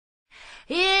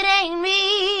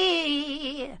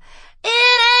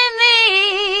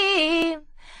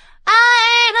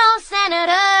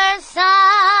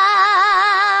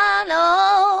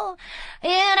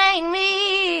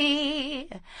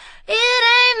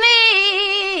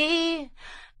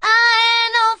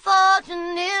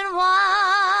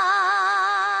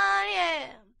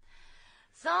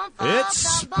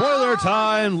Spoiler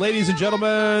time, ladies and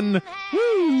gentlemen.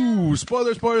 Woo!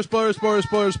 Spoiler.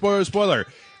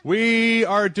 We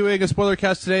are doing a spoiler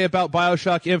cast today about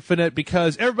Bioshock Infinite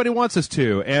because everybody wants us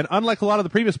to. And unlike a lot of the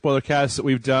previous spoiler casts that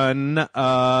we've done,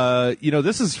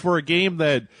 this is for a game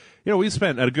that, we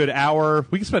spent a good hour,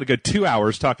 we can spend a good 2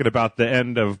 hours talking about the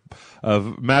end of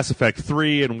Mass Effect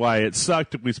 3 and why it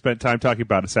sucked. We spent time talking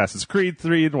about Assassin's Creed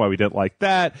 3 and why we didn't like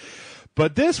that.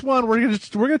 But this one, we're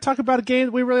gonna talk about a game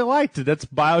that we really liked. That's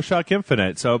Bioshock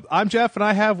Infinite. So I'm Jeff, and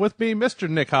I have with me Mr.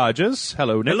 Nick Hodges.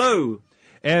 Hello, Nick. Hello.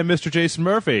 And Mr. Jason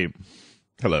Murphy.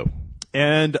 Hello.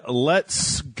 And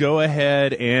let's go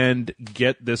ahead and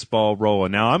get this ball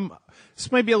rolling. Now, this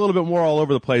may be a little bit more all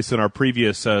over the place than our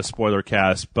previous spoiler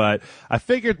cast, but I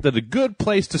figured that a good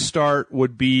place to start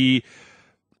would be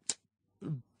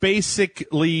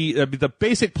basically the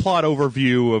basic plot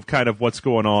overview of kind of what's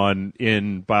going on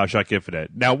in Bioshock Infinite.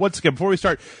 Now, once again, before we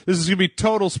start, this is going to be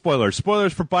total spoilers.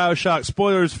 Spoilers for Bioshock,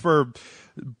 spoilers for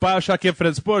Bioshock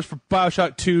Infinite, spoilers for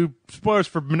Bioshock 2, spoilers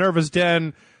for Minerva's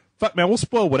Den. Fuck, man, we'll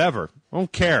spoil whatever. I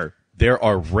don't care. There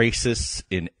are racists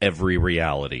in every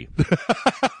reality.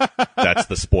 That's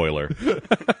the spoiler.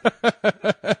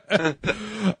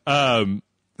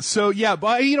 So, yeah,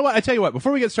 but you know what? I tell you what,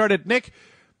 before we get started, Nick,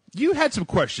 you had some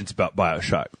questions about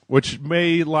Bioshock, which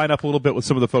may line up a little bit with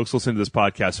some of the folks listening to this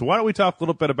podcast. So why don't we talk a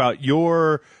little bit about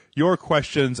your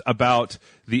questions about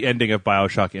the ending of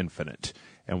Bioshock Infinite,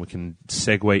 and we can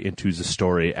segue into the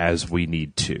story as we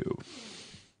need to.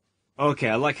 Okay,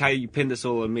 I like how you pinned this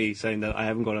all on me, saying that I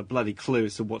haven't got a bloody clue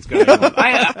as to what's going on.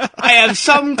 I have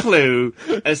some clue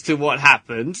as to what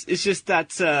happened. It's just that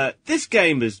this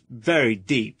game is very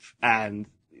deep, and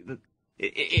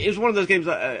it was one of those games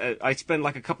that I spent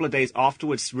like a couple of days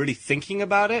afterwards really thinking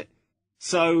about it.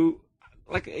 So,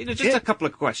 just a couple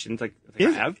of questions. I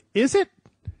have. Is it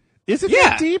Yeah.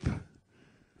 that deep?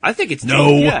 I think it's No.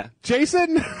 deep, yeah.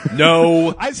 Jason?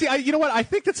 No. You know what? I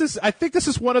think this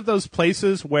is one of those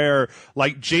places where,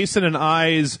 like, Jason and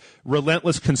I's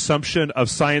relentless consumption of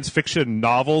science fiction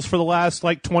novels for the last,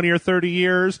 20 or 30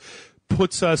 years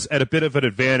puts us at a bit of an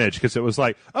advantage, because it was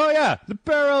like, oh yeah, the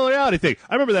parallel reality thing.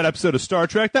 I remember that episode of Star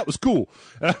Trek. That was cool.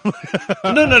 No.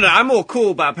 I'm all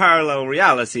cool about parallel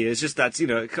reality. It's just that,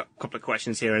 a couple of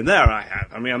questions here and there I have.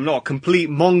 I mean, I'm not a complete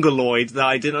mongoloid that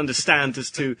I didn't understand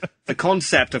as to the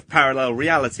concept of parallel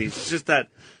realities. It's just that,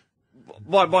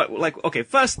 okay,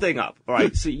 first thing up, all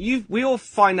right? So we all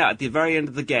find out at the very end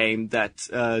of the game that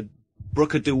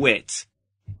Brooker DeWitt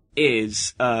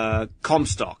is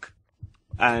Comstock,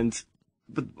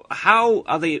 but how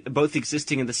are they both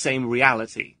existing in the same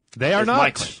reality? They are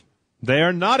not. They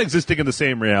are not existing in the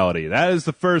same reality. That is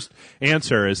the first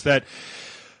answer, is that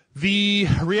the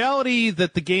reality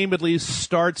that the game at least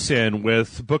starts in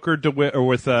with Booker DeWitt, or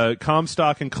with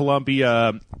Comstock and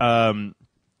Columbia,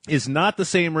 is not the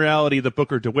same reality that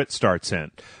Booker DeWitt starts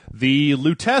in. The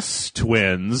Lutece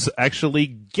twins actually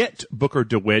get Booker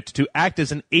DeWitt to act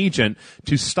as an agent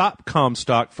to stop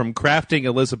Comstock from crafting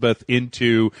Elizabeth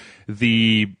into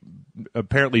the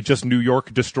apparently just New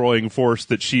York destroying force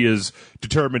that she is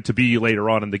determined to be later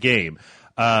on in the game.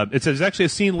 There's actually a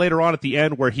scene later on at the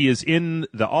end where he is in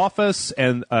the office,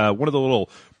 and one of the little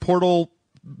portal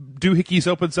doohickeys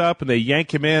opens up, and they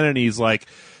yank him in, and he's like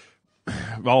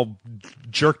all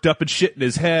jerked up and shit in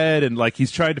his head, and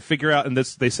he's trying to figure out, and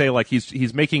they say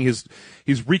he's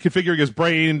reconfiguring his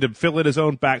brain to fill in his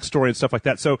own backstory and stuff like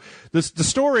that. So the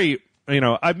story,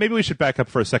 maybe we should back up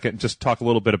for a second and just talk a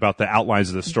little bit about the outlines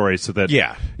of the story, so that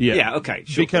yeah, okay,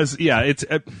 sure. Because it's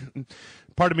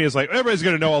part of me is like, everybody's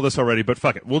going to know all this already, but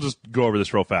fuck it, we'll just go over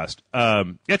this real fast. Tell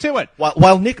you what,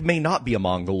 While Nick may not be a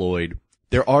mongoloid,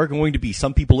 there are going to be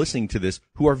some people listening to this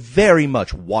who are very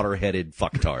much water-headed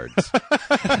fucktards.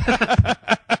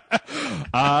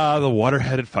 The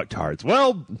water-headed fucktards.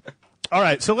 Well, all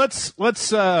right. So let's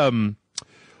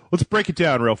break it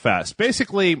down real fast.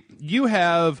 Basically, you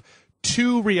have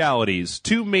two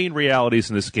main realities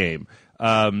in this game.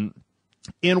 In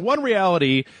one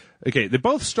reality, okay, they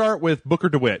both start with Booker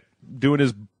DeWitt doing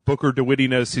his Booker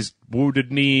DeWittiness. He's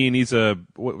wounded knee, and he's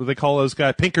what do they call those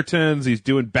guys? Pinkertons. He's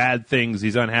doing bad things.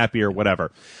 He's unhappy or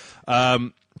whatever.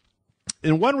 In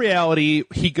one reality,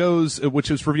 he goes,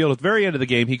 which is revealed at the very end of the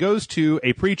game, he goes to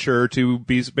a preacher to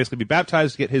basically be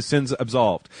baptized to get his sins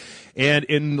absolved. And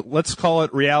in, let's call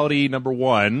it reality number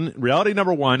one,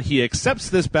 he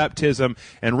accepts this baptism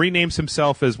and renames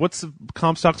himself as, what's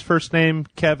Comstock's first name?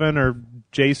 Kevin or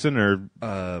Jason or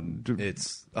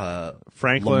It's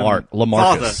Franklin?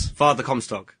 Lamarcus. Father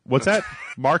Comstock. What's that?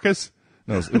 Marcus?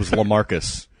 No, it was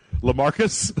Lamarcus.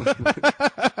 LaMarcus.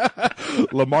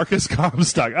 LaMarcus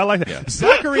Comstock. I like that. Yeah.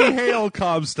 Zachary Hale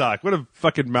Comstock. What a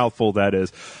fucking mouthful that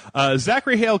is.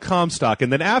 Zachary Hale Comstock.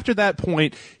 And then after that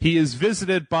point, he is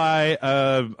visited by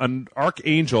an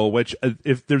archangel, which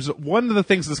if there's one of the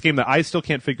things in this game that I still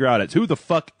can't figure out, it's who the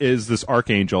fuck is this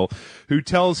archangel who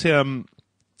tells him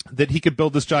that he could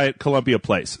build this giant Columbia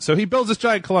place. So he builds this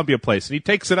giant Columbia place, and he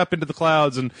takes it up into the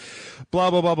clouds, and blah,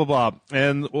 blah, blah, blah, blah.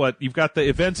 And you've got the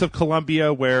events of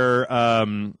Columbia where,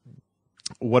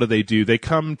 what do? They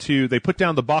put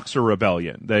down the Boxer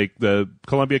Rebellion. The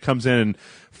Columbia comes in and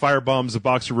firebombs the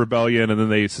Boxer Rebellion, and then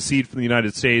they secede from the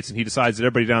United States, and he decides that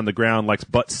everybody down on the ground likes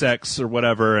butt sex or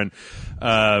whatever, and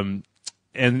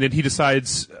then he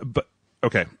decides,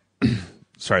 okay.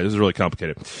 Sorry, this is really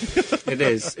complicated. It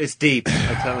is. It's deep,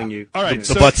 I'm telling you. All right.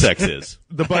 The butt sex is.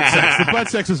 The butt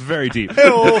sex is very deep.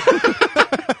 Now,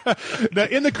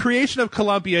 in the creation of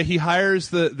Columbia, he hires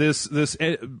this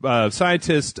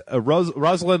scientist,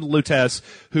 Rosalind Lutece,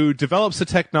 who develops the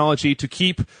technology to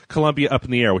keep Columbia up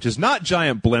in the air, which is not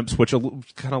giant blimps, which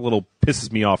kind of little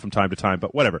pisses me off from time to time,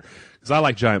 but whatever, because I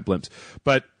like giant blimps.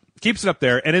 But keeps it up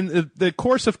there, and in the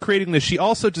course of creating this, she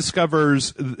also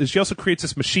creates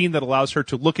this machine that allows her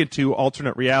to look into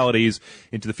alternate realities,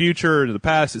 into the future, into the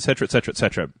past, et cetera, et cetera, et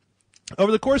cetera.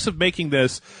 Over the course of making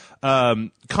this,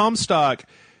 Comstock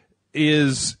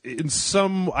is in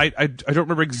some, I don't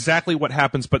remember exactly what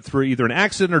happens, but through either an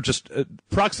accident or just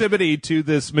proximity to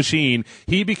this machine,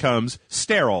 he becomes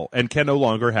sterile and can no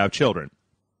longer have children.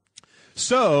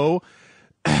 So,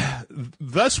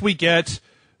 thus we get,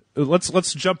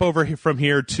 let's jump over from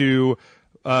here to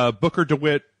Booker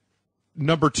DeWitt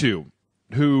number 2,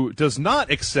 who does not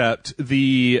accept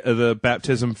the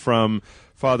baptism from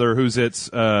Father Huzitz,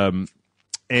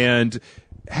 and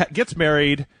gets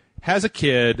married, has a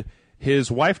kid.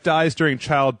 His wife dies during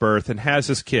childbirth and has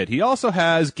this kid. He also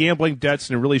has gambling debts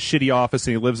in a really shitty office,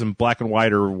 and he lives in black and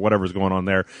white or whatever's going on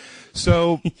there.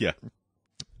 So yeah,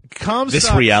 Comstock,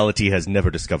 this reality has never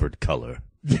discovered color.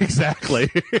 Exactly.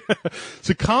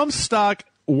 So Comstock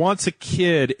wants a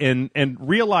kid and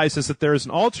realizes that there is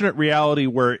an alternate reality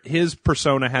where his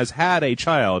persona has had a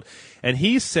child, and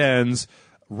he sends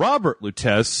Robert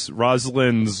Lutece,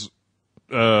 Rosalind's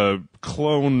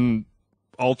clone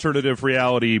alternative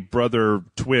reality brother,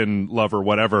 twin, lover,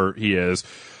 whatever he is,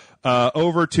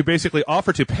 over to basically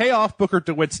offer to pay off Booker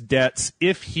DeWitt's debts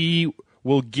if he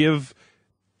will give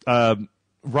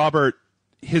Robert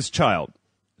his child,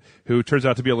 who turns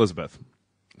out to be Elizabeth,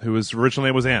 whose original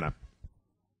name was Anna.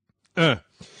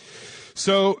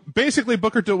 So basically,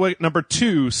 Booker DeWitt number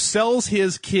 2 sells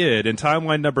his kid in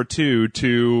timeline number 2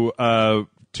 to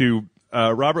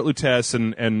Robert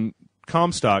Lutece and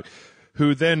Comstock,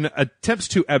 who then attempts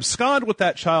to abscond with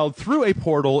that child through a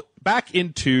portal back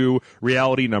into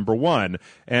reality number 1.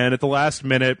 And at the last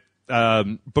minute,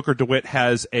 Booker DeWitt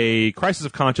has a crisis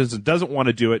of conscience and doesn't want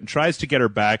to do it and tries to get her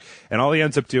back. And all he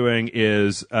ends up doing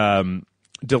is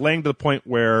delaying to the point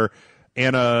where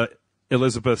Anna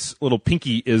Elizabeth's little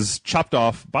pinky is chopped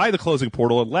off by the closing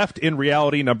portal and left in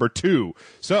reality number 2.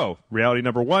 So reality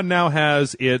number 1 now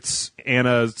has its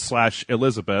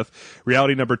Anna/Elizabeth.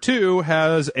 Reality number 2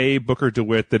 has a Booker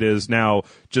DeWitt that is now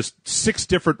just 6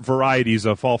 different varieties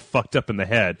of all fucked up in the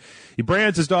head. He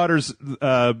brands his daughter's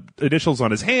initials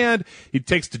on his hand. He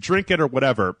takes to drink it or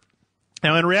whatever.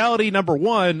 Now in reality number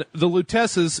 1, the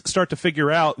Luteces start to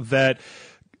figure out that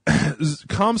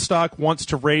Comstock wants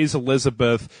to raise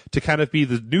Elizabeth to kind of be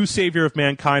the new savior of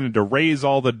mankind and to raise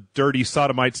all the dirty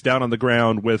sodomites down on the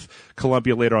ground with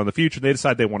Columbia later on in the future. They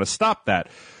decide they want to stop that.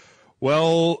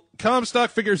 Well,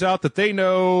 Comstock figures out that they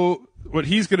know what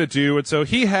he's going to do, and so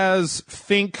he has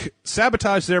Fink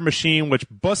sabotage their machine, which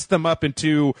busts them up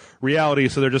into reality,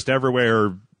 so they're just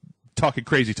everywhere talking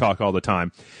crazy talk all the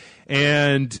time.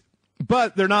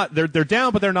 But they're not, they're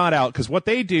down, but they're not out, because what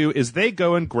they do is they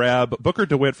go and grab Booker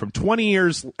DeWitt from 20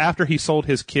 years after he sold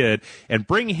his kid and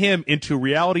bring him into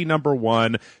reality number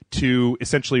 1 to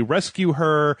essentially rescue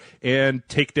her and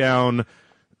take down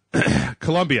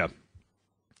Columbia.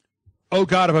 Oh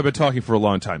God, have I been talking for a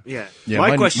long time? Yeah.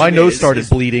 My nose started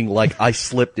bleeding like I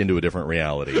slipped into a different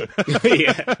reality.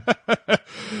 Yeah.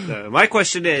 No, my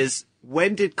question is,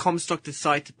 when did Comstock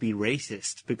decide to be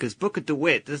racist? Because Booker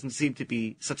DeWitt doesn't seem to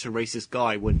be such a racist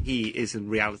guy when he is in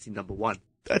reality number 1.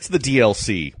 That's the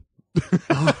DLC.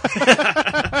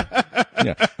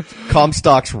 Yeah.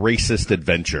 Comstock's racist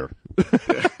adventure.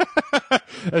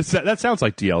 That sounds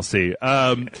like DLC.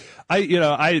 I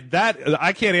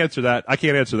can't answer that. I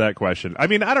can't answer that question. I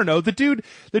mean, I don't know. The dude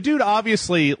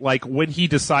obviously, like, when he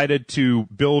decided to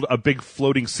build a big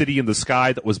floating city in the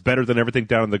sky that was better than everything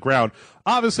down on the ground,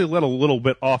 obviously let a little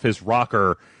bit off his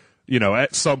rocker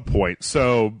at some point.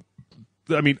 So,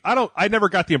 I mean, I never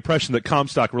got the impression that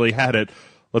Comstock really had it,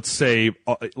 let's say,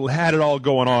 had it all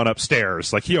going on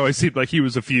upstairs. Like, he always seemed like he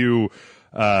was a few,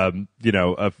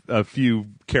 a few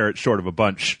carrots short of a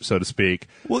bunch, so to speak.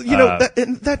 Well,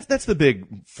 that's the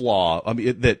big flaw. I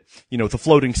mean, the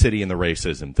floating city and the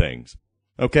racism things.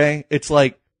 Okay? It's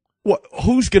like,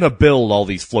 who's gonna build all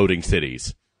these floating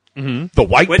cities? Mm-hmm. The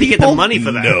white Where do you people? get the money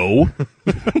for that? No.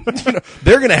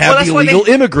 They're gonna have the illegal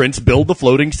immigrants build the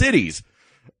floating cities.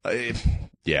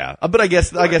 Yeah. But I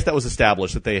guess that was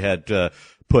established that they had,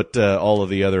 put, all of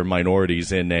the other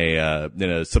minorities in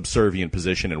a subservient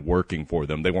position and working for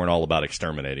them. They weren't all about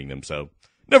exterminating them, so.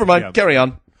 Never mind. Yeah. Carry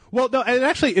on. Well, no, and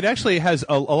it actually has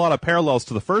a lot of parallels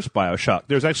to the first Bioshock.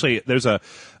 There's a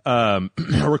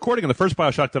a recording of the first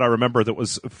Bioshock that I remember that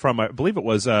was from, I believe it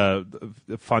was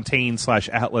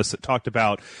Fontaine/Atlas, that talked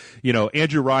about,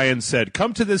 Andrew Ryan said,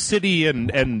 "Come to this city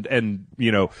and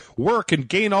work and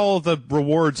gain all of the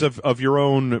rewards of your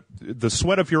own, the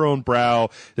sweat of your own brow.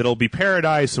 It'll be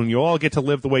paradise and you'll all get to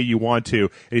live the way you want to."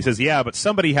 And he says, "Yeah, but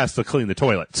somebody has to clean the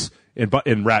toilets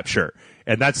in Rapture."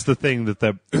 And that's the thing that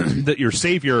that your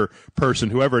savior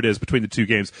person, whoever it is between the two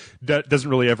games, doesn't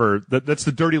really ever. That's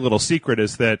the dirty little secret,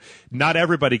 is that not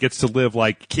everybody gets to live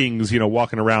like kings,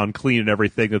 walking around clean and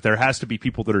everything. That there has to be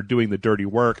people that are doing the dirty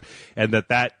work, and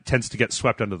that tends to get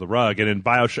swept under the rug. And in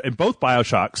both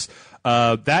Bioshocks,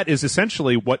 that is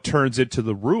essentially what turns into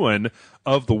the ruin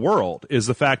of the world, is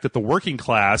the fact that the working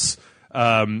class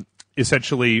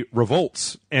essentially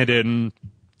revolts. And in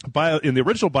the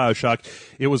original Bioshock,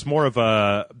 it was more of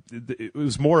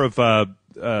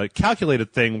a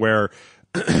calculated thing where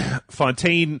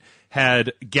Fontaine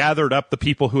had gathered up the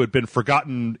people who had been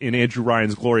forgotten in Andrew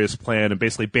Ryan's glorious plan and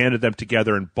basically banded them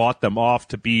together and bought them off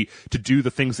to do the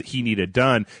things that he needed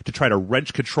done to try to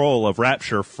wrench control of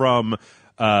Rapture from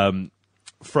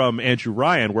Andrew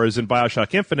Ryan. Whereas in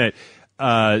Bioshock Infinite,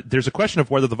 there's a question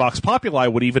of whether the Vox Populi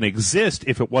would even exist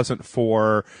if it wasn't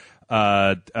for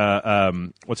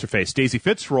what's her face, Daisy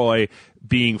Fitzroy,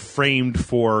 being framed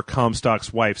for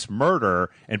Comstock's wife's murder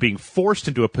and being forced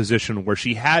into a position where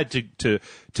she had to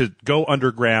go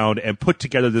underground and put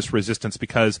together this resistance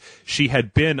because she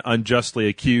had been unjustly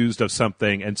accused of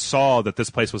something and saw that this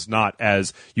place was not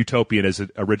as utopian as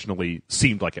it originally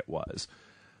seemed like it was.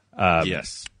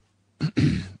 Yes.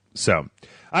 So,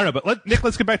 I don't know, but Nick,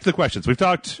 let's get back to the questions. We've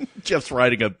talked. Jeff's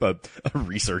writing a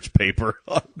research paper.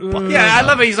 Yeah, I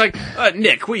love it. He's like,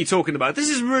 Nick, what are you talking about? This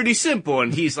is really simple.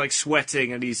 And he's like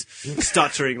sweating and he's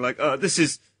stuttering like, this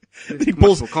is. He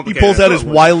pulls out his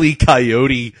Wile E.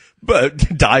 Coyote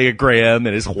diagram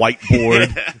and his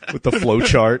whiteboard with the flow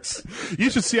charts. You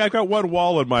should see, I've got one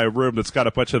wall in my room that's got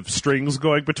a bunch of strings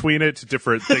going between it,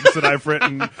 different things that I've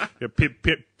written,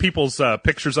 people's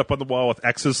pictures up on the wall with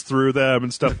X's through them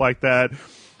and stuff like that.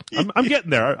 I'm getting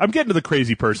there. I'm getting to the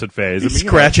crazy person phase. He's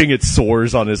scratching its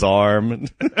sores on his arm.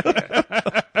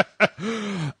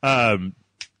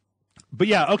 But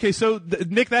yeah, okay. So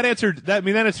Nick, that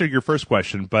answered your first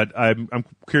question. But I'm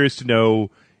curious to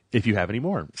know if you have any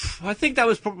more. I think that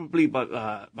was probably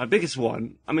my biggest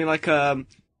one. I mean,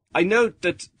 I know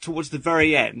that towards the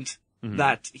very end,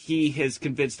 that he is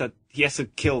convinced that he has to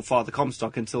kill Father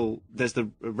Comstock until there's the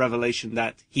revelation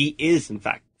that he is in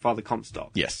fact Father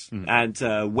Comstock. Yes. Mm-hmm.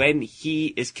 And when he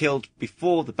is killed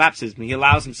before the baptism, he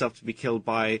allows himself to be killed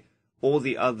by all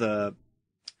the other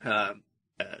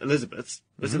Elizabeths.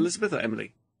 Was it Elizabeth or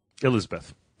Emily?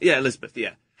 Elizabeth. Yeah, Elizabeth,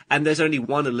 yeah. And there's only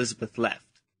one Elizabeth left.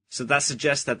 So that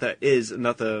suggests that there is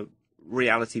another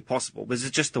reality possible. But is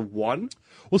it just the one?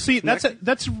 Well, see, that's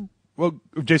well,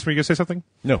 Jason, were you going to say something?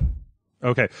 No.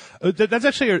 Okay. That's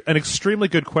actually an extremely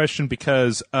good question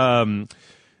because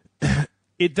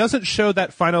it doesn't show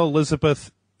that final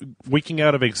Elizabeth winking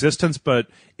out of existence, but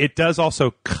it does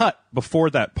also cut before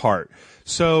that part.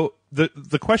 So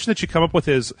the question that you come up with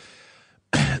is,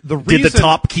 the reason, did the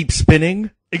top keep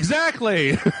spinning?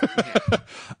 Exactly.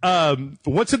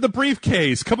 What's in the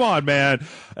briefcase? Come on, man.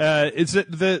 There's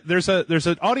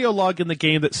an audio log in the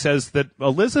game that says that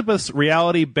Elizabeth's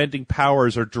reality bending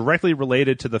powers are directly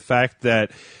related to the fact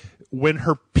that when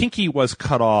her pinky was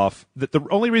cut off, that the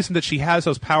only reason that she has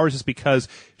those powers is because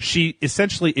she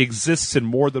essentially exists in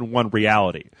more than one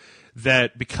reality.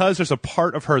 That because there's a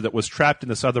part of her that was trapped in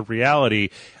this other reality,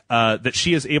 that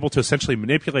she is able to essentially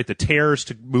manipulate the tears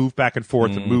to move back and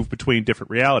forth and move between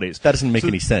different realities. That doesn't make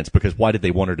any sense, because why did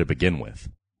they want her to begin with?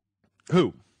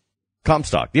 Who?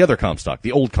 Comstock. The other Comstock.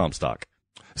 The old Comstock.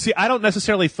 See, I don't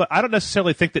necessarily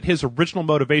think that his original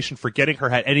motivation for getting her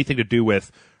had anything to do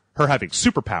with her having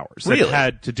superpowers that Really?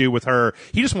 had to do with her.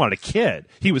 He just wanted a kid.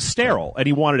 He was sterile and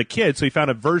he wanted a kid. So he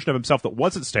found a version of himself that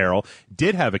wasn't sterile,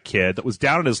 did have a kid that was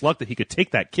down on his luck that he could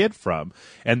take that kid from.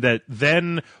 And that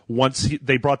then once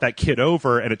they brought that kid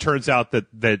over and it turns out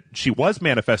that she was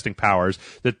manifesting powers,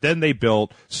 that then they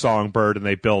built Songbird and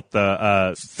they built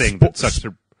the, thing that sucks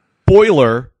her.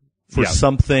 Spoiler for Yeah.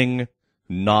 something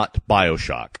not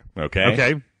Bioshock. Okay.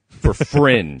 Okay. For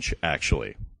Fringe,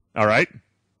 actually. All right. I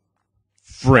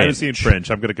Fringe. haven't seen Fringe.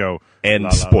 I'm going to go. End la,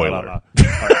 la, spoiler. la,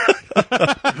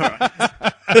 la, la.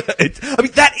 I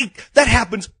mean, that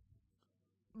happens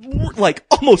like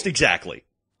almost exactly.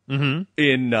 Mm-hmm.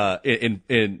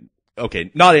 In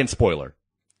okay, not in spoiler.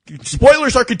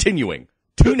 Spoilers are continuing.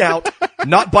 Tune out.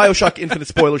 Not Bioshock Infinite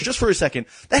spoilers. Just for a second.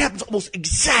 That happens almost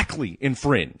exactly in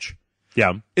Fringe.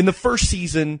 Yeah. In the first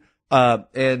season,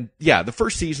 the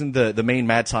first season, the main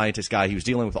mad scientist guy, he was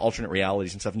dealing with alternate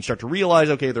realities and stuff, and you start to realize,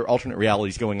 okay, there are alternate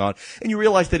realities going on, and you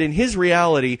realize that in his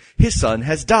reality, his son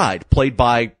has died, played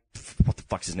by, what the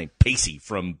fuck's his name? Pacey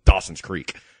from Dawson's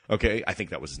Creek. Okay, I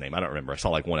think that was his name. I don't remember. I saw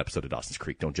like one episode of Dawson's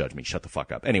Creek. Don't judge me. Shut the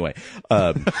fuck up. Anyway,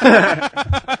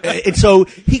 and so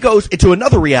he goes into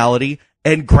another reality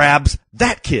and grabs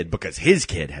that kid because his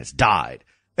kid has died.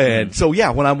 And so,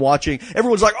 yeah, when I'm watching,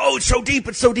 everyone's like, "Oh, it's so deep,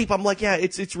 it's so deep." I'm like, "Yeah,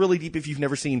 it's really deep if you've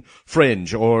never seen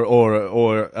Fringe or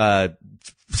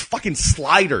fucking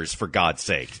Sliders, for God's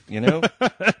sake, you know."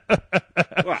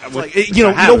 Well, Like, you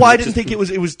know why I didn't think it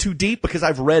was too deep? Because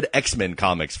I've read X-Men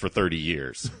comics for 30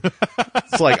 years.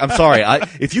 It's like, I'm sorry,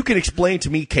 if you can explain to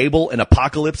me Cable and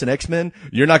Apocalypse and X-Men,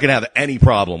 you're not gonna have any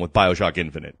problem with Bioshock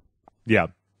Infinite. Yeah.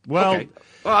 Well, Okay.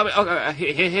 Well, I mean,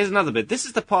 okay, here's another bit. This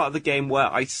is the part of the game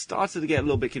where I started to get a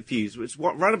little bit confused. It's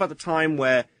right about the time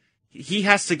where he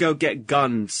has to go get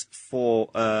guns for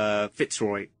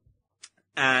Fitzroy,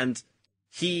 and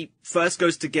he first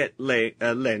goes to get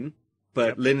Lynn,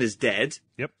 but Lynn is dead.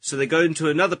 Yep. So they go into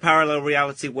another parallel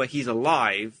reality where he's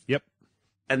alive. Yep.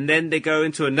 And then they go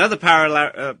into another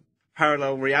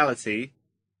parallel reality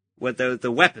where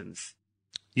the weapons.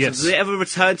 yes. So do they ever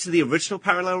return to the original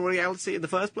parallel reality in the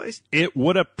first place? It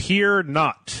would appear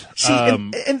not. See,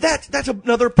 and that's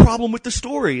another problem with the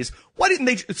stories. Why didn't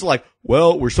they? It's like,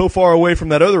 well, we're so far away from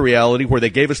that other reality where they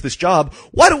gave us this job.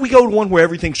 Why don't we go to one where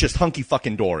everything's just hunky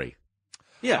fucking dory?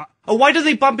 Yeah. Oh, why do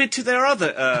they bump into their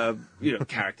other,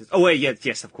 characters? Oh, wait,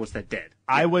 yes, of course, they're dead.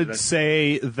 I would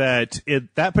say that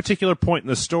at that particular point in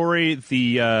the story,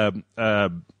 the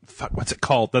what's it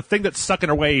called? The thing that's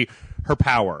sucking away her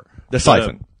power. The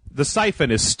siphon. The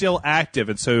siphon is still active,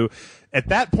 and so at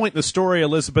that point in the story,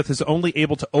 Elizabeth is only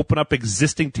able to open up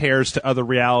existing tears to other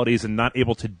realities and not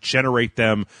able to generate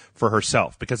them for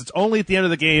herself. Because it's only at the end of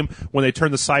the game when they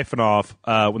turn the siphon off,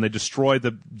 when they destroy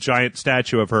the giant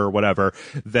statue of her or whatever,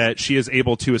 that she is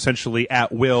able to essentially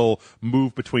at will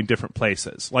move between different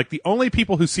places. Like the only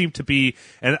people who seem to be,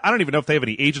 and I don't even know if they have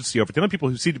any agency over it, the only people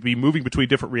who seem to be moving between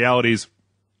different realities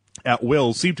at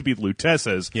will seem to be the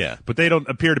Lutesses, Yeah. but they don't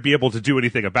appear to be able to do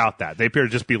anything about that. They appear to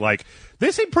just be like,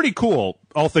 they seem pretty cool,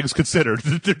 all things considered.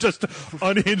 They're just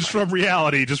unhinged from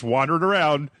reality, just wandering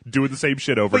around, doing the same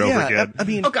shit over and over again. I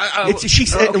mean, Okay, she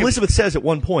said, okay. Elizabeth says at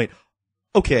one point,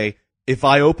 okay, if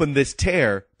I open this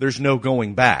tear, there's no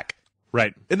going back.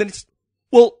 Right. And then it's,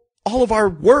 well, all of our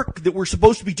work that we're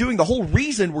supposed to be doing, the whole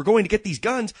reason we're going to get these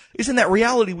guns is in that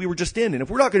reality we were just in. And if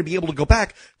we're not going to be able to go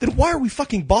back, then why are we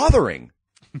fucking bothering?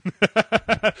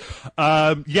 Yeah,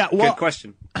 well, Good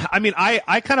question. I mean,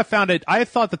 I kind of found it, I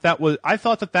thought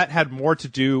that had more to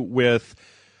do with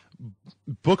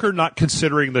Booker not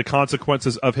considering the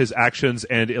consequences of his actions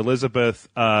and Elizabeth,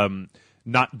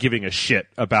 not giving a shit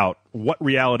about what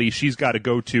reality she's got to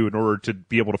go to in order to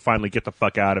be able to finally get the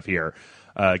fuck out of here.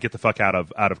 Get the fuck out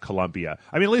of Columbia.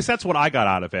 I mean, at least that's what I got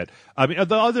out of it. I mean,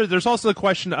 there's also the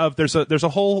question of there's a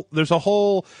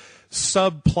whole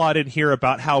subplot in here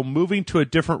about how moving to a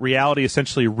different reality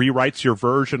essentially rewrites your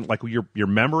version, like your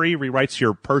memory rewrites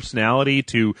your personality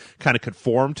to kind of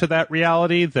conform to that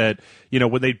reality. That, you know,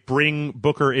 when they bring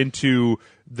Booker into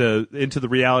the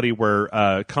reality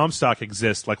where Comstock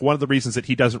exists, like one of the reasons that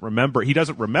he doesn't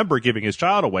remember giving his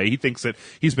child away. He thinks that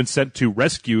he's been sent to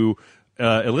rescue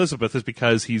Elizabeth is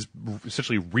because he's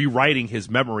essentially rewriting his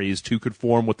memories to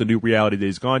conform with the new reality that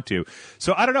he's gone to.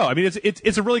 So I don't know. I mean,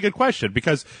 it's a really good question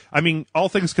because, I mean, all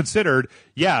things considered,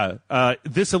 yeah,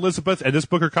 this Elizabeth and this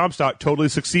Booker Comstock totally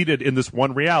succeeded in this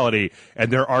one reality,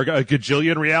 and there are a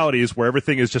gajillion realities where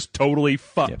everything is just totally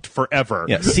fucked forever.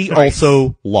 Yeah. See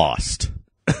also Lost.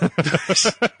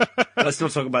 Let's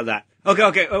not talk about that.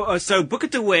 Okay. So Booker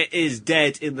DeWitt is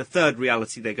dead in the third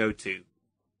reality they go to.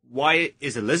 Why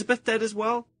is Elizabeth dead as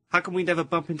well? How come we never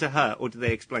bump into her, or do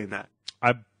they explain that?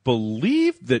 I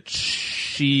believe that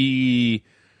she.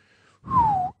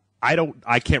 I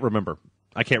can't remember.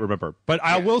 But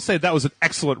I will say that was an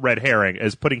excellent red herring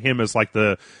as putting him as like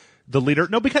the leader.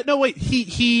 No, wait,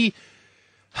 he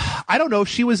I don't know if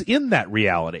she was in that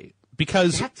reality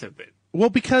because That's a bit. well,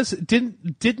 because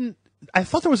didn't I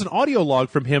thought there was an audio log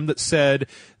from him that said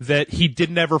that he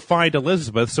didn't ever find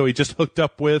Elizabeth, so he just hooked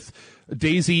up with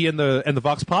Daisy and the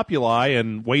Vox Populi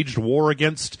and waged war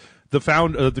against the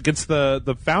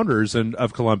founders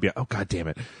of Columbia. Oh, God damn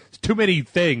it! Too many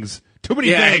things.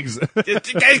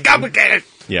 It's complicated.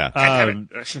 Yeah.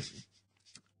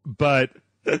 But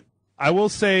I will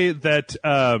say that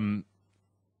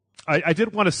I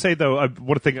did want to say, though,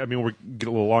 one thing, I mean, we're getting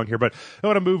a little long here, but I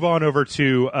want to move on over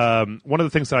to one of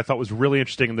the things that I thought was really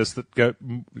interesting in this that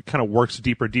kind of works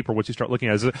deeper and deeper once you start looking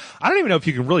at it. Is I don't even know if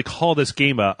you can really call this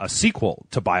game a sequel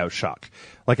to Bioshock.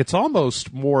 Like, it's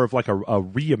almost more of like a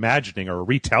reimagining or a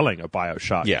retelling of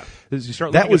Bioshock. Yeah. As you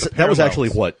start that was actually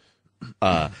parallels. what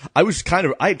I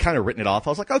had kind of written it off.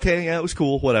 I was like, okay, yeah, it was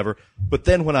cool, whatever. But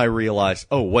then when I realized,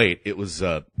 oh wait, it was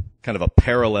kind of a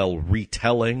parallel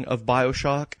retelling of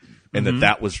Bioshock, and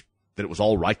that it was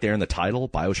all right there in the title,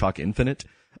 Bioshock Infinite.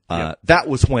 That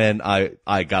was when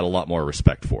I got a lot more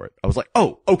respect for it. I was like,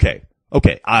 oh, okay,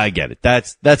 I get it.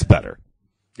 That's better.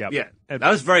 Yeah, that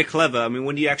was very clever. I mean,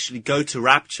 when you actually go to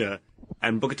Rapture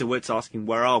and Booker DeWitt's asking,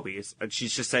 where are we? And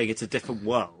she's just saying it's a different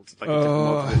world. Like a different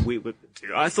world than we would do.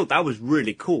 I thought that was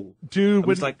really cool. Dude,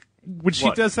 when she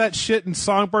does that shit and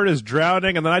Songbird is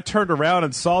drowning, and then I turned around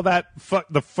and saw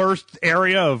the first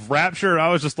area of Rapture, and I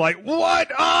was just like,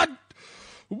 what on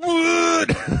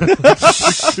wood?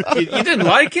 You didn't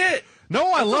like it?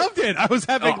 No, I loved it. I was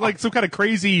having like some kind of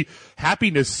crazy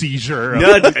happiness seizure.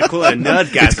 I call it a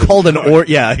nerdgasm. It's called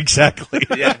yeah, exactly.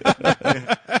 Yeah.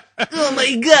 Oh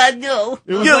my God, no!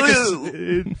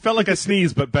 It felt like a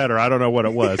sneeze, but better. I don't know what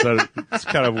it was. It's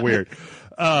kind of weird.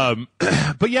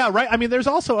 But yeah, right. I mean, there's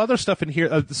also other stuff in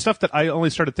here, stuff that I only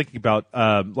started thinking about,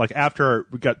 like after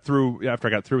I got through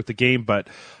with the game, but,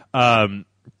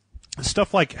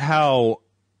 stuff like how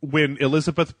when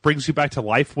Elizabeth brings you back to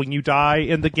life when you die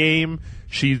in the game,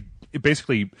 she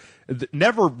basically they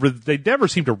never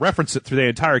seem to reference it through the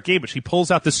entire game, but she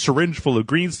pulls out this syringe full of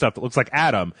green stuff that looks like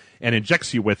Adam and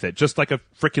injects you with it, just like a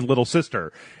freaking little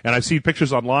sister. And I've seen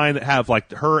pictures online that have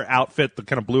like her outfit, the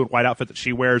kind of blue and white outfit that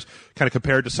she wears, kind of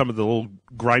compared to some of the little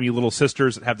grimy little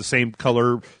sisters that have the same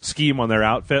color scheme on their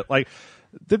outfit. Like,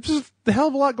 there's just a hell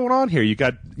of a lot going on here. You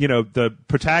got, the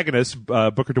protagonist,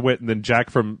 Booker DeWitt, and then Jack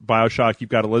from Bioshock. You've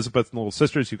got Elizabeth and the little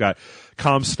sisters. You've got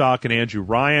Comstock and Andrew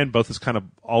Ryan, both as kind of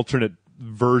alternate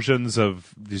versions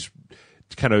of these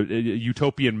kind of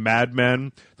utopian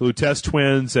madmen. The Lutece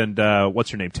twins and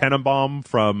what's her name, Tenenbaum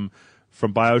from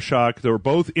Bioshock. They were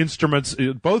both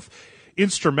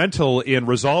instrumental in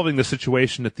resolving the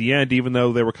situation at the end, even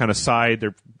though they were kind of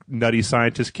they're nutty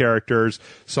scientist characters.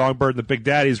 Songbird and the Big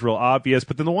Daddy is real obvious,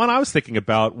 but then the one I was thinking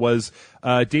about was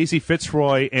Daisy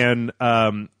Fitzroy and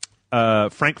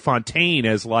Frank Fontaine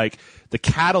as like the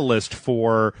catalyst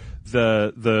for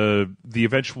the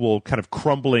eventual kind of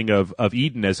crumbling of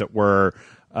Eden, as it were,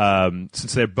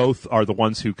 since they both are the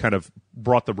ones who kind of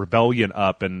brought the rebellion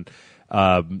up and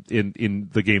in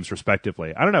the games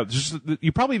respectively. I don't know.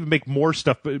 You probably even make more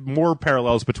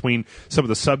parallels between some of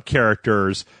the sub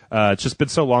characters. It's just been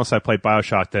so long since I played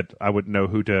Bioshock that I wouldn't know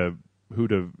who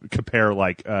to compare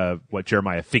like what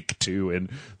Jeremiah Fink to in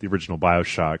the original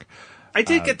Bioshock. I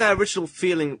did get that original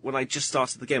feeling when I just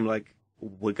started the game, like,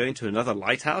 we're going to another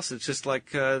lighthouse? It's just like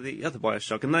the other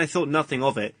Bioshock. And then I thought nothing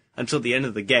of it until the end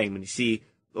of the game, and you see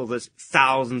all those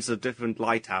thousands of different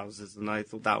lighthouses, and I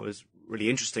thought that was really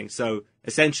interesting. So,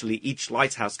 essentially, each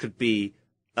lighthouse could be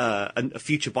a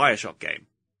future Bioshock game,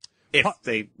 if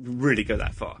they really go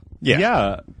that far.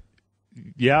 Yeah.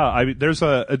 I mean, there's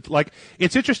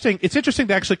it's interesting. It's interesting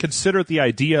to actually consider the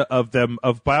idea of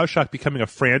Bioshock becoming a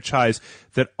franchise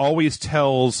that always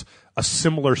tells a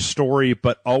similar story,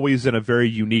 but always in a very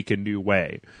unique and new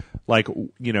way. Like,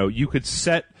 you could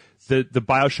set the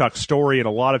Bioshock story in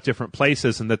a lot of different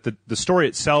places, and that the story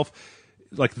itself,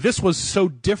 like, this was so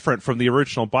different from the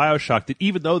original Bioshock that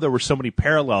even though there were so many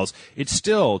parallels, it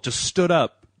still just stood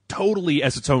up totally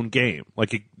as its own game.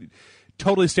 Like, it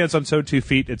totally stands on its own 2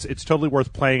 feet. It's totally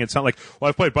worth playing. It's not like, well,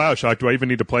 I've played Bioshock. Do I even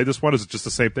need to play this one? Is it just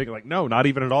the same thing? Like, no, not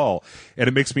even at all. And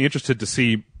it makes me interested to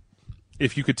see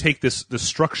if you could take this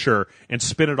structure and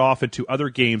spin it off into other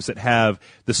games that have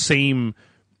the same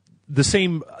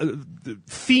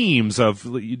themes of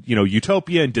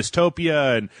utopia and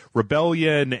dystopia and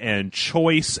rebellion and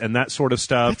choice and that sort of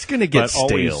stuff. It's going to get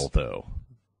stale, though.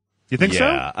 You think so?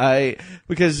 Yeah,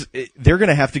 because they're going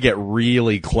to have to get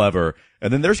really clever,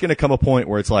 and then there's going to come a point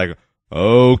where it's like,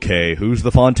 okay, who's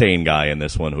the Fontaine guy in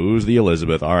this one? Who's the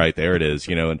Elizabeth? All right, there it is.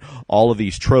 And all of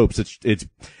these tropes.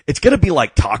 It's going to be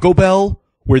like Taco Bell,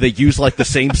 where they use like the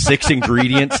same 6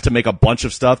 ingredients to make a bunch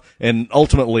of stuff, and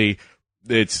ultimately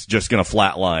it's just going to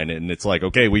flatline. And it's like,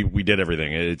 okay, we did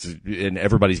everything. And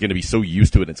everybody's going to be so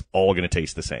used to it, it's all going to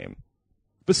taste the same.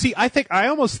 But see, I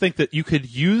almost think that you can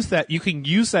use that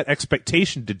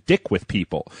expectation to dick with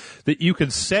people. That you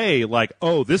can say, like,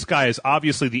 oh, this guy is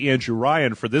obviously the Andrew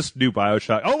Ryan for this new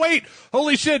Bioshock. Oh, wait,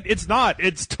 holy shit, it's not.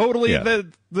 It's totally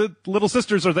the little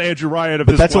sisters are the Andrew Ryan of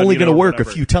this one. But that's only going to work a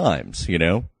few times,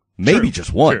 Maybe True,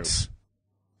 just once. True.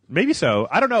 Maybe so.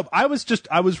 I don't know. I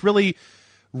was really,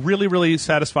 really, really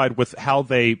satisfied with how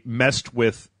they messed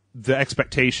with the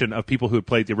expectation of people who had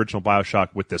played the original Bioshock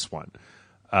with this one.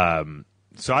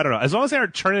 So I don't know. As long as they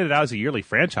aren't turning it out as a yearly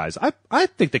franchise, I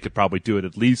think they could probably do it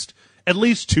at least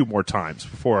 2 more times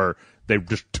before they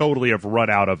just totally have run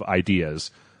out of ideas.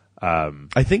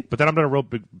 I think, but then I'm not a real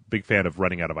big fan of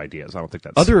running out of ideas. I don't think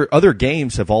that's other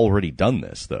games have already done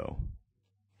this though,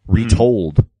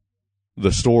 retold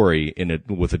the story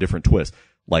with a different twist,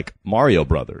 like Mario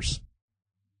Brothers.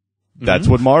 That's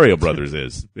what Mario Brothers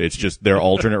is. It's just their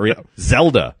alternate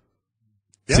Zelda.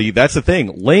 Yep. See, that's the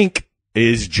thing. Link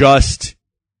is just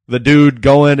the dude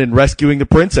going and rescuing the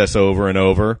princess over and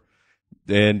over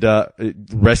and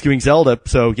rescuing Zelda.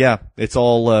 So yeah, it's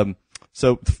all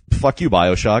fuck you,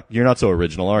 Bioshock. You're not so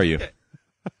original, are you?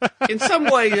 In some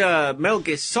way, Metal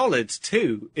Gear Solid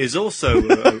 2 is also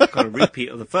a kind of repeat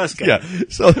of the first game. Yeah,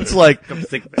 so it's like,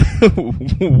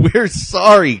 we're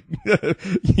sorry.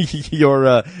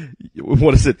 Your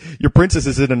what is it? Your princess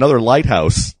is in another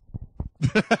lighthouse.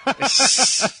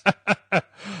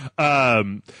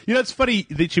 It's funny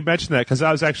that you mentioned that, because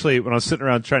I was actually, when I was sitting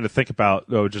around trying to think about,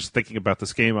 just thinking about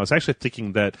this game, I was actually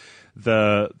thinking that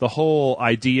the whole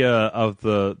idea of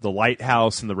the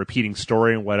lighthouse and the repeating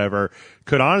story and whatever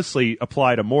could honestly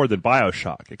apply to more than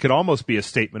Bioshock. It could almost be a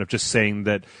statement of just saying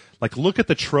that, like, look at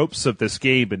the tropes of this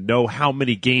game and know how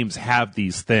many games have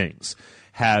these things.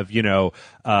 Have, a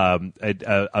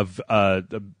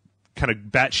kind of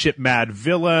batshit mad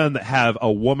villain, that have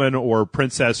a woman or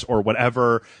princess or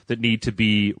whatever that need to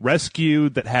be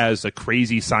rescued, that has a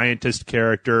crazy scientist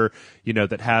character,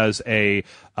 that has a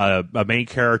main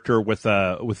character with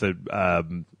a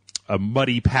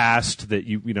muddy past that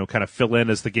you kind of fill in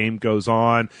as the game goes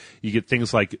on. You get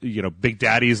things like big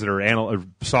daddies that are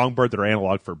songbird that are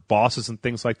analog for bosses and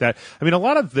things like that. I mean, a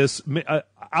lot of this,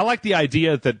 I like the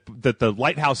idea that the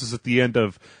lighthouses at the end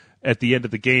of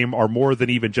the game are more than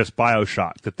even just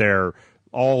Bioshock, that they're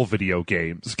all video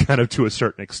games kind of to a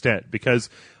certain extent, because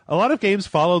a lot of games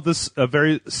follow a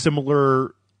very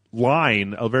similar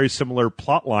line, a very similar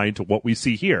plot line to what we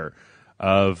see here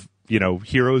of,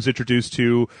 heroes introduced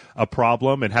to a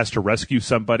problem and has to rescue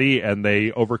somebody, and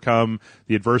they overcome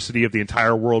the adversity of the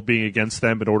entire world being against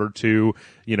them in order to,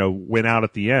 win out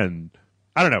at the end.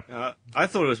 I don't know. I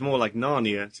thought it was more like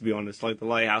Narnia, to be honest. Like the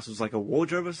lighthouse was like a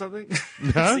wardrobe or something.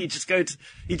 Huh? So you just go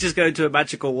into a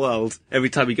magical world every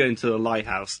time you go into a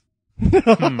lighthouse.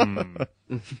 It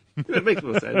makes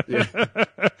more sense. Yeah.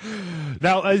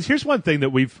 Now, here's one thing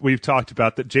that we've talked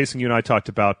about, that Jason, you and I talked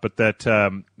about, but that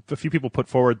a few people put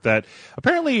forward, that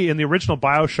apparently in the original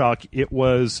Bioshock it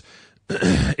was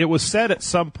said at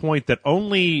some point that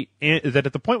that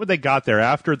at the point when they got there,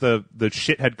 after the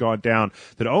shit had gone down,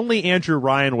 that only Andrew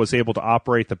Ryan was able to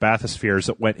operate the bathyspheres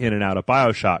that went in and out of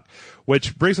Bioshock,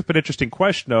 which brings up an interesting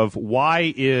question of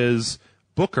why is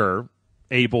Booker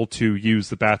able to use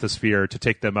the bathysphere to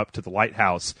take them up to the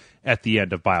lighthouse at the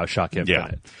end of Bioshock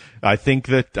Infinite. Yeah. I think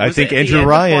Andrew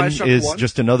Ryan is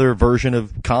just another version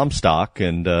of Comstock,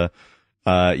 and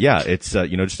it's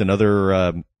just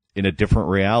another in a different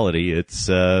reality. It's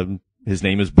his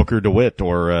name is Booker DeWitt,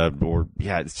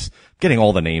 it's getting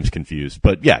all the names confused,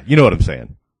 but yeah, you know what I'm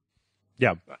saying.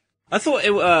 Yeah. I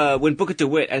thought when Booker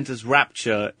DeWitt enters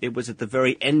Rapture, it was at the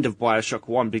very end of Bioshock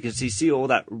 1, because you see all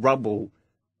that rubble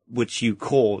which you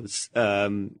cause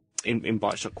in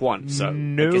Bioshock 1. So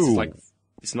no. I guess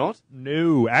it's not?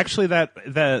 No. Actually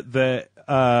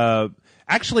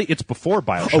actually it's before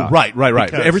Bioshock. Oh,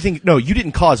 right. Everything, no, you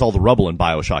didn't cause all the rubble in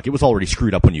Bioshock. It was already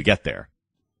screwed up when you get there.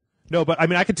 No, but I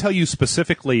mean, I could tell you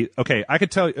specifically,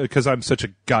 because I'm such a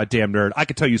goddamn nerd, I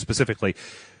could tell you specifically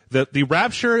that the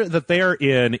Rapture that they are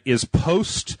in is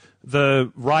post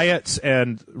the riots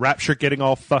and Rapture getting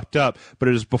all fucked up, but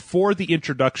it is before the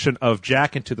introduction of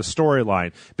Jack into the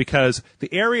storyline, because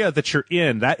the area that you're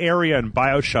in, that area in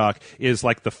Bioshock, is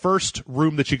like the first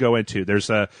room that you go into. There's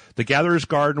the Gatherer's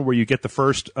Garden where you get the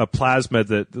first plasma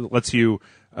that lets you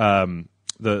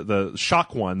the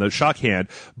shock one, the shock hand.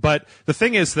 But the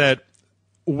thing is that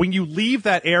when you leave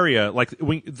that area, like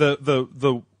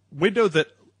the window that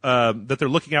they're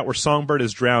looking at where Songbird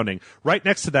is drowning, right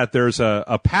next to that there's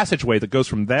a passageway that goes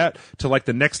from that to like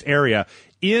the next area.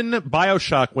 In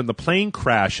Bioshock, when the plane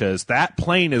crashes, that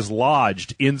plane is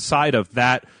lodged inside of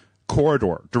that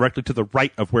corridor directly to the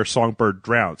right of where Songbird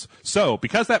drowns. So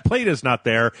because that plane is not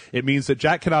there, it means that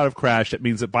Jack cannot have crashed. It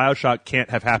means that Bioshock can't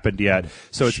have happened yet.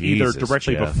 So it's Jesus, either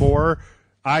directly Jeff. before.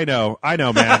 I know,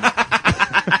 man.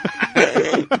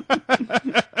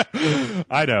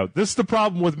 I know. This is the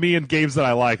problem with me and games that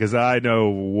I like, is that I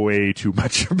know way too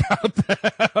much about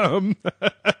them.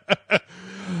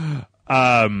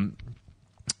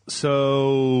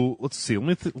 So let's see. Let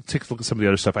me take a look at some of the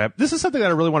other stuff I have. This is something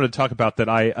that I really wanted to talk about that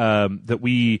I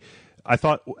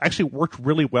thought actually worked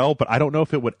really well, but I don't know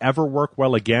if it would ever work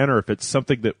well again, or if it's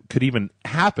something that could even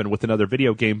happen with another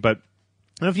video game. But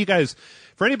I don't know if you guys,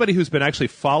 for anybody who's been actually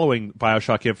following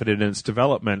Bioshock Infinite and its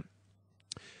development,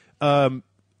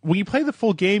 when you play the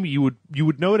full game, you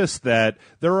would notice that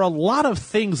there are a lot of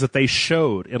things that they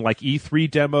showed in like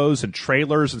E3 demos and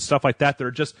trailers and stuff like that that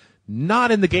are just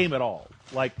not in the game at all.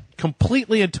 Like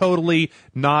completely and totally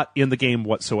not in the game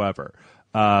whatsoever.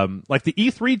 Like the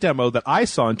E3 demo that I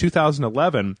saw in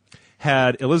 2011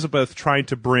 had Elizabeth trying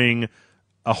to bring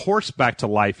a horse back to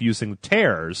life using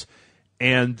tears.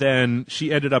 And then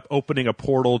she ended up opening a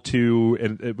portal to,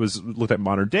 and it was looked at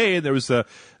modern day, and there was the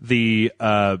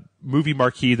movie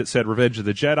marquee that said Revenge of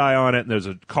the Jedi on it, and there's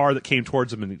a car that came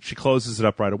towards him, and she closes it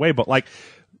up right away. But like,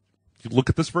 you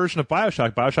look at this version of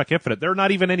Bioshock Infinite, there are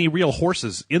not even any real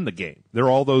horses in the game.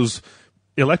 They're all those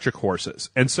electric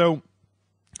horses. And so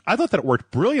I thought that it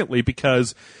worked brilliantly,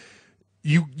 because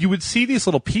you would see these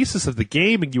little pieces of the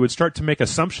game and you would start to make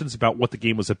assumptions about what the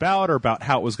game was about, or about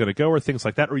how it was going to go, or things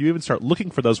like that, or you even start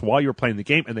looking for those while you were playing the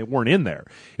game and they weren't in there.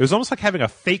 It was almost like having a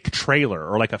fake trailer,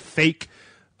 or like a fake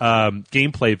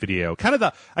gameplay video. Kind of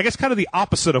the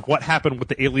opposite of what happened with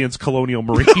the Aliens Colonial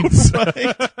Marines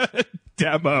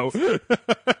demo.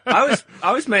 I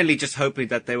was mainly just hoping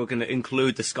that they were going to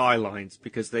include the skylines,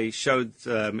 because they showed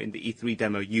in the E3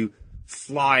 demo you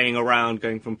flying around,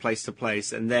 going from place to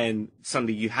place, and then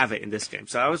suddenly you have it in this game.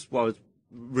 So I was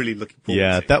really looking forward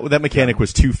to it. That mechanic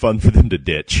was too fun for them to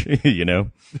ditch, you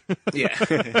know? Yeah.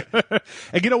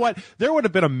 And you know what? There would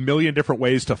have been a million different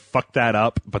ways to fuck that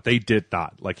up, but they did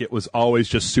not. Like, it was always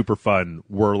just super fun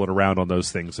whirling around on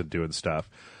those things and doing stuff.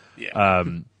 Yeah.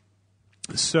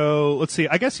 So let's see.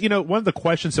 I guess, one of the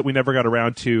questions that we never got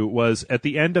around to was at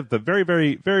the end of the very,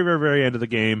 very, very, very, very end of the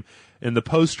game, in the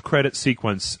post-credit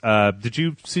sequence. Did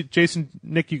you see, Jason,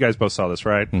 Nick, you guys both saw this,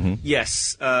 right? Mm-hmm.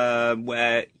 Yes.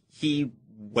 Where he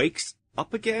wakes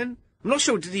up again. I'm not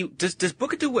sure. Does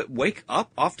Booker DeWitt wake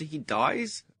up after he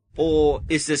dies? Or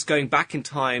is this going back in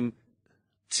time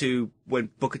to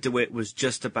when Booker DeWitt was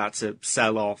just about to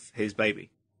sell off his baby?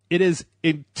 It is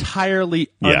entirely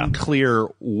unclear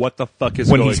what the fuck is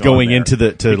when going on he's going there. into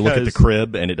to look at the Because-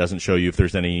 crib, and it doesn't show you if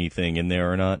there's anything in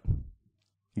there or not.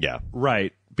 Yeah.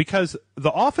 Right. Because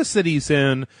the office that he's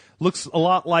in looks a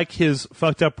lot like his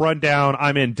fucked up rundown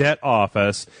I'm in debt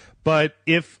office. But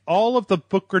if all of the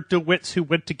Booker DeWitts who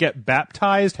went to get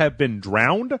baptized have been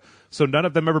drowned, so none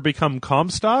of them ever become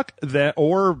Comstock,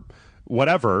 or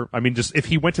whatever. I mean, just if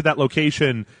he went to that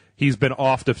location, he's been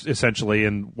offed essentially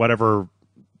in whatever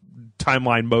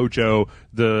timeline mojo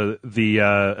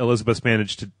the Elizabeth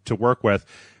managed to work with.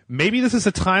 Maybe this is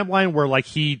a timeline where like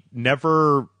he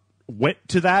never went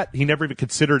to that. He never even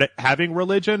considered having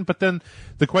religion. But then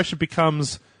the question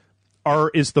becomes,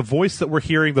 is the voice that we're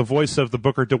hearing the voice of the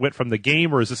Booker DeWitt from the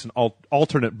game, or is this an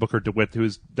alternate Booker DeWitt who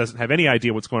doesn't have any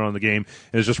idea what's going on in the game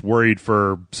and is just worried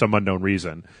for some unknown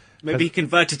reason? Maybe he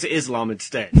converted to Islam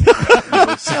instead.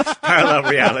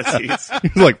 Parallel realities.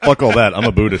 He's like, fuck all that. I'm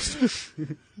a Buddhist.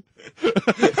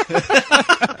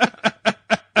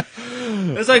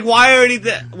 It's like,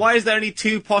 why is there only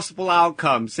two possible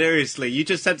outcomes? Seriously, you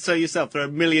just said so yourself. There are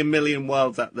a million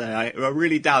worlds out there. I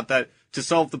really doubt that to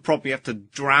solve the problem you have to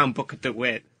drown Booker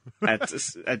DeWitt when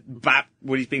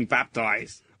he's being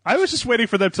baptized. I was just waiting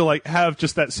for them to like have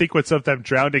just that sequence of them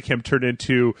drowning him turn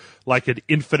into like an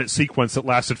infinite sequence that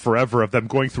lasted forever of them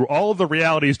going through all of the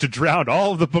realities to drown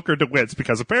all of the Booker DeWitts,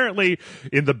 because apparently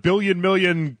in the billion,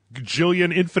 million,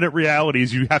 jillion infinite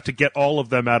realities you have to get all of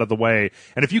them out of the way.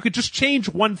 And if you could just change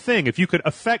one thing, if you could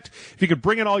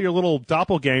bring in all your little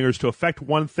doppelgangers to affect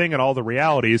one thing in all the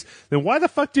realities, then why the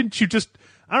fuck didn't you just,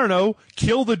 I don't know,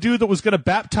 kill the dude that was going to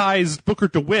baptize Booker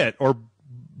DeWitt or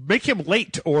make him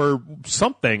late or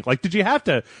something? Like, do you have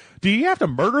to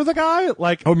murder the guy?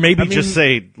 Like, or maybe just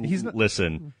say,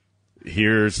 listen,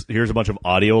 here's a bunch of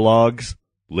audio logs.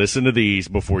 Listen to these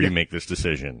before you make this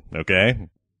decision. Okay.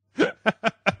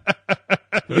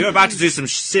 You're about to do some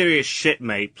serious shit,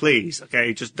 mate. Please.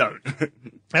 Okay. Just don't.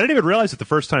 I didn't even realize it the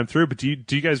first time through, but do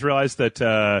you guys realize that,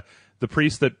 the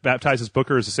priest that baptizes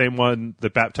Booker is the same one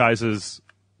that baptizes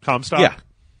Comstock? Yeah.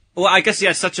 Well, I guess he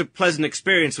had such a pleasant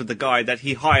experience with the guy that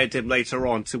he hired him later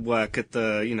on to work at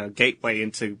the, gateway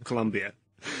into Columbia.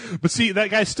 But see,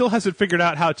 that guy still hasn't figured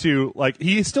out how to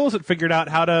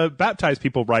baptize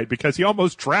people right, because he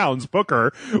almost drowns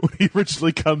Booker when he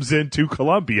originally comes into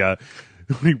Columbia.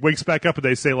 When he wakes back up and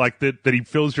they say like that he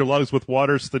fills your lungs with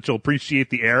water so that you'll appreciate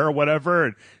the air or whatever.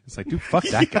 And it's like, dude, fuck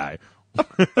that guy.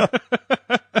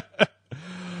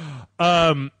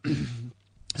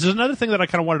 There's another thing that I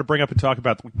kind of wanted to bring up and talk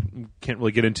about that we can't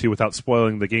really get into without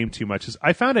spoiling the game too much. Is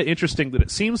I found it interesting that it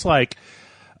seems like,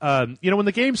 when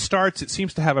the game starts, it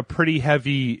seems to have a pretty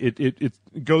heavy,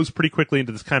 it goes pretty quickly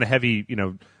into this kind of heavy,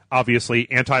 obviously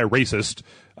anti-racist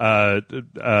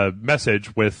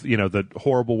message with, the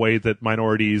horrible way that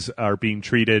minorities are being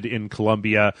treated in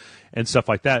Colombia and stuff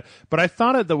like that. But I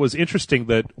thought that was interesting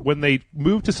that when they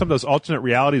moved to some of those alternate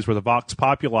realities where the Vox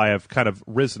Populi have kind of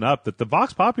risen up, that the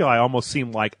Vox Populi almost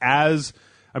seem like that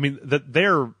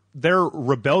their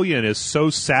rebellion is so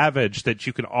savage that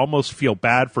you can almost feel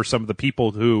bad for some of the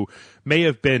people who may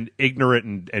have been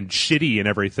ignorant and shitty and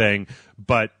everything,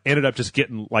 but ended up just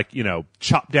getting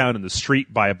chopped down in the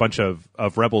street by a bunch of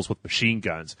rebels with machine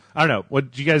guns. I don't know.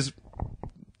 What, do you guys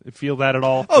feel that at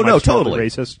all? Oh, no, totally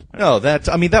racist. No,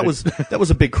 that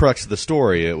was a big crux of the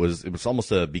story. It was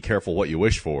almost a be careful what you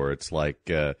wish for. It's like,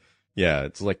 it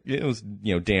was,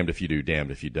 damned if you do,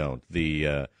 damned if you don't.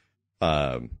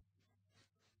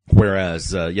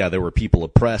 Whereas, there were people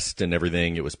oppressed and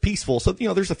everything. It was peaceful. So,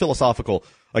 there's a philosophical,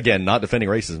 again, not defending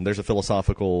racism, there's a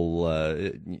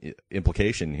philosophical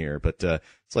implication here. But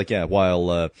it's like,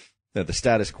 while the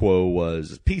status quo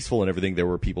was peaceful and everything, there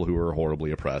were people who were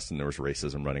horribly oppressed and there was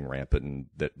racism running rampant and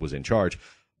that was in charge.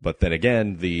 But then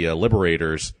again, the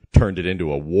liberators turned it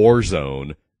into a war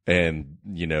zone, and,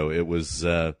 it was,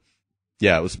 it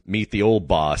was meet the old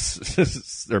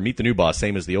boss, or meet the new boss,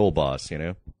 same as the old boss,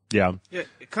 Yeah. Yeah,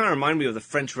 it kind of reminded me of the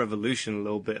French Revolution a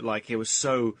little bit. Like, it was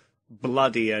so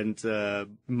bloody and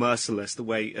merciless the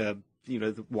way,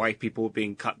 the white people were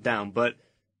being cut down. But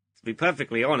to be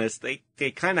perfectly honest,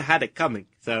 they kind of had it coming.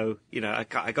 So, I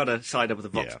got to side up with the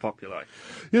Vox Populi.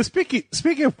 Yeah,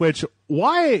 speaking of which,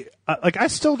 why, I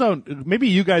still don't, maybe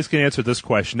you guys can answer this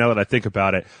question now that I think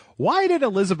about it. Why did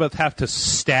Elizabeth have to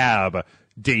stab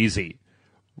Daisy?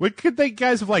 What could they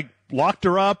guys have locked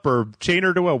her up or chain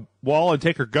her to a wall and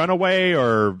take her gun away,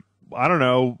 or I don't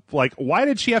know, why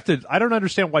did she have to? I don't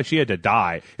understand why she had to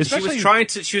die. Especially,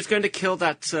 she was going to kill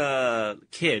that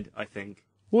kid, I think.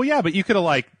 Well, yeah, but you could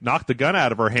have knocked the gun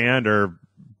out of her hand or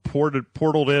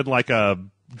portaled in like a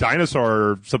dinosaur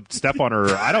or some step on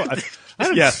her. I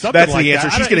don't yes, that's the answer.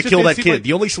 She's going to kill that kid.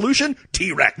 The only solution?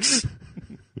 T-Rex.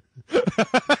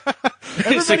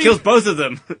 So it kills both of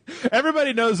them.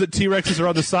 Everybody knows that T-Rexes are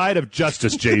on the side of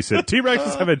justice, Jason.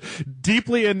 T-Rexes have a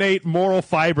deeply innate moral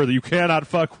fiber that you cannot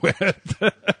fuck with.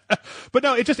 But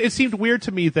no, it seemed weird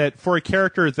to me that for a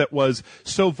character that was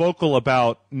so vocal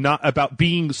about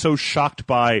being so shocked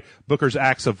by Booker's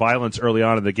acts of violence early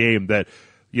on in the game that,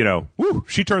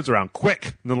 she turns around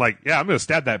quick and then I'm going to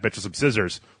stab that bitch with some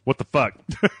scissors. What the fuck?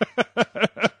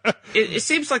 It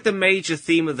seems like the major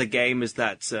theme of the game is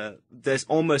that there's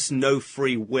almost no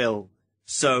free will.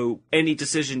 So any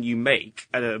decision you make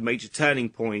at a major turning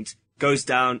point goes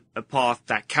down a path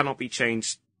that cannot be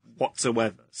changed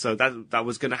whatsoever. So that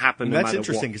was going to happen no matter what. That's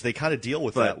interesting because they kind of deal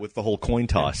with that with the whole coin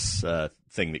toss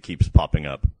thing that keeps popping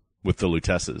up with the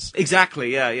Lutesses.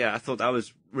 Exactly, yeah. I thought that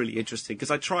was really interesting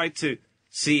because I tried to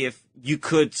see if you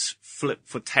could flip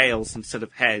for tails instead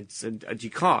of heads, and you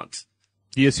can't.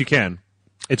 Yes, you can.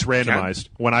 It's randomized.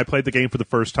 When I played the game for the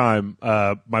first time,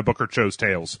 my Booker chose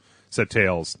tails. Said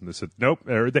tails, and they said nope.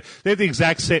 They have the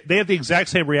exact same. They have the exact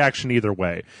same reaction either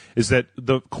way. Is that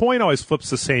the coin always flips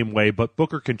the same way, but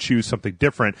Booker can choose something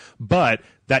different. But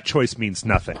that choice means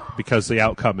nothing because the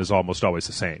outcome is almost always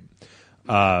the same.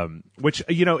 Which,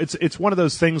 it's one of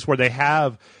those things where they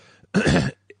have,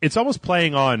 it's almost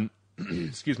playing on,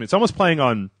 excuse me, it's almost playing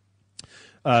on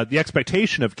the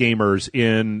expectation of gamers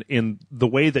in the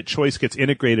way that choice gets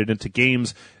integrated into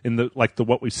games in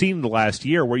what we've seen in the last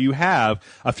year, where you have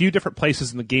a few different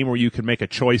places in the game where you can make a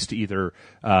choice to either,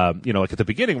 like at the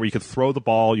beginning where you can throw the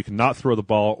ball, you can not throw the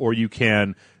ball, or you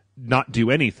can not do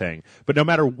anything. But no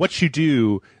matter what you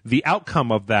do, the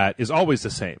outcome of that is always the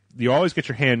same. You always get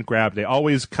your hand grabbed. They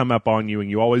always come up on you, and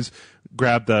you always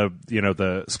grab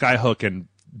the sky hook and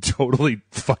totally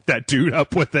fuck that dude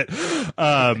up with it.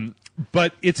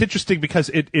 But it's interesting because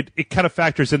it kind of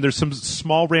factors in. There's some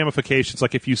small ramifications,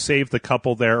 like if you save the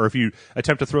couple there, or if you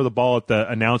attempt to throw the ball at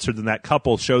the announcer, then that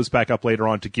couple shows back up later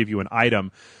on to give you an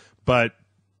item. But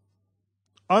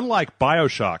unlike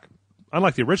Bioshock,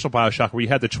 unlike the original Bioshock, where you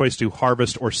had the choice to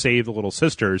harvest or save the little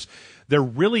sisters, there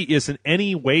really isn't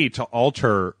any way to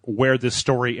alter where this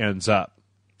story ends up.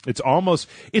 It's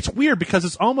weird because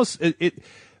it's almost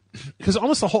because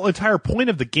almost the whole entire point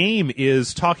of the game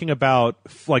is talking about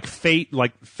fate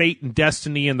and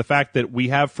destiny, and the fact that we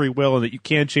have free will and that you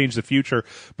can change the future,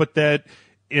 but that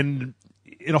in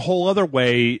a whole other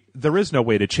way, there is no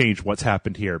way to change what's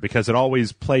happened here because it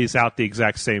always plays out the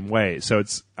exact same way. So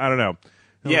I don't know.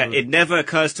 Yeah, it never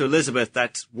occurs to Elizabeth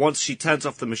that once she turns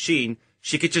off the machine,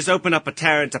 she could just open up a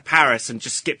tear into Paris and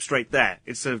just skip straight there,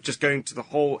 instead of just going to the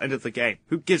whole end of the game.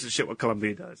 Who gives a shit what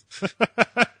Columbia does?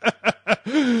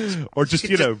 Or just,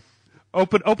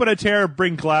 open a tear and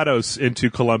bring GLaDOS into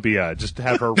Columbia, just to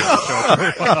have her show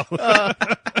for a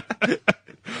while.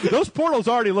 Those portals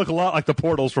already look a lot like the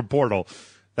portals from Portal.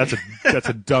 That's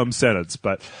a dumb sentence,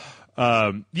 but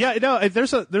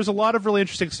there's a lot of really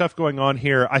interesting stuff going on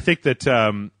here. I think that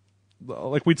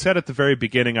like we'd said at the very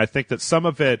beginning, I think that some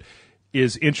of it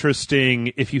is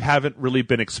interesting if you haven't really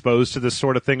been exposed to this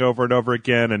sort of thing over and over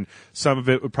again, and some of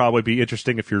it would probably be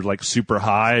interesting if you're like super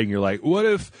high and you're like, what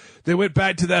if they went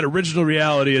back to that original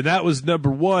reality and that was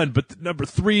number 1, but number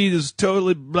 3 is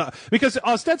totally blah. Because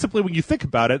ostensibly, when you think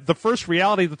about it, the first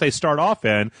reality that they start off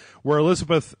in, where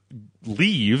Elizabeth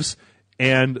leaves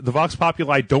and the Vox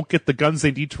Populi don't get the guns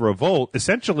they need to revolt,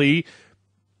 essentially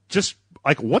just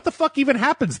like, what the fuck even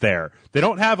happens there? They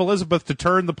don't have Elizabeth to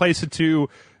turn the place into,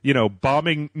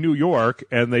 bombing New York,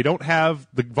 and the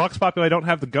Vox Populi don't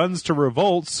have the guns to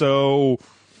revolt, so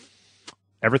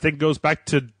everything goes back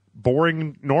to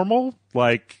boring normal?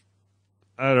 Like,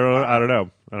 I don't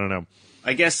know.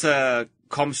 I guess,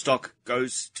 Comstock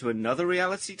goes to another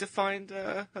reality to find,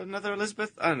 another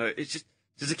Elizabeth? I don't know.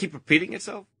 Does it keep repeating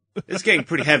itself? It's getting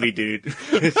pretty heavy, dude.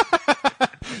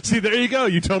 See, there you go.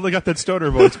 You totally got that stoner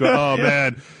voice going, oh,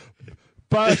 man.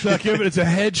 Bioshock, it's a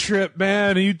head trip,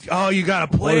 man. You gotta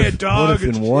play it, dog. What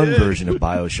if in one version of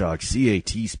Bioshock,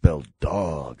 CAT spelled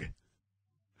dog?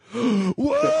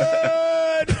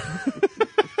 What?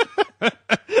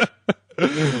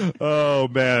 Oh,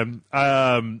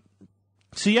 man.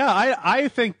 So yeah, I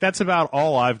think that's about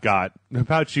all I've got. How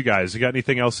about you guys? You got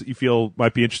anything else that you feel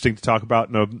might be interesting to talk about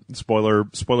in a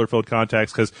spoiler-filled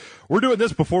context? Because we're doing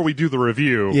this before we do the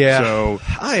review. Yeah. So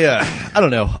I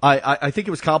don't know. I think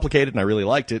it was complicated and I really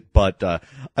liked it, but I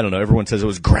don't know. Everyone says it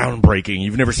was groundbreaking.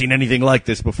 You've never seen anything like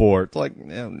this before. It's like,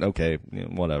 okay,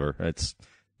 whatever. It's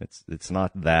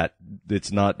not that.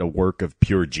 It's not a work of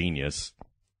pure genius.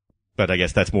 But I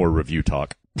guess that's more review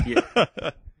talk. Yeah.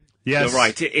 Yes. You're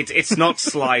right. It's not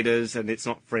Sliders and it's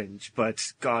not Fringe, but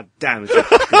god damn, it's a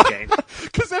good game.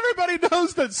 Because everybody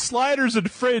knows that Sliders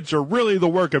and Fringe are really the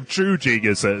work of true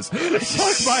geniuses. It's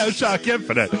like Bioshock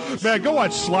Infinite. Man, go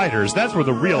watch Sliders. That's where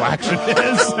the real action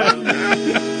is.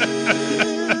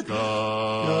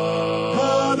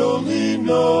 God only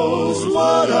knows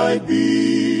what I'd be